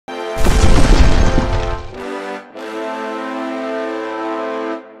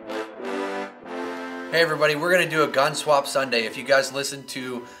Hey everybody, we're going to do a gun swap Sunday. If you guys listened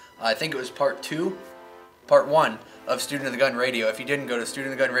to, I think it was part 1 of Student of the Gun Radio. If you didn't, go to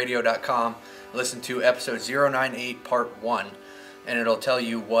studentofthegunradio.com, listen to episode 098 part 1, and it'll tell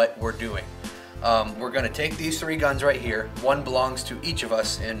you what we're doing. We're going to take these 3 guns right here. One belongs to each of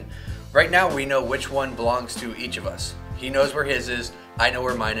us, and right now we know which one belongs to each of us. He knows where his is, I know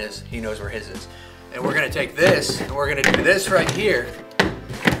where mine is, he knows where his is. And we're going to take this, and we're going to do this right here.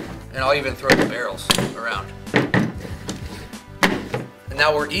 And I'll even throw the barrels around. And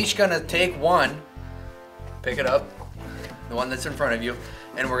now we're each gonna take one, pick it up, the one that's in front of you,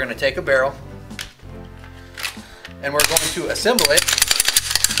 and we're gonna take a barrel, and we're going to assemble it.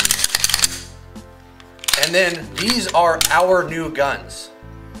 And then these are our new guns.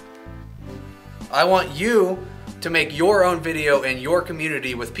 I want you to make your own video in your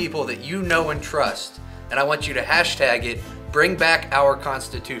community with people that you know and trust. And I want you to hashtag it, Bring Back Our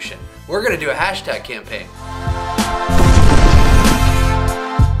Constitution. We're gonna do a hashtag campaign.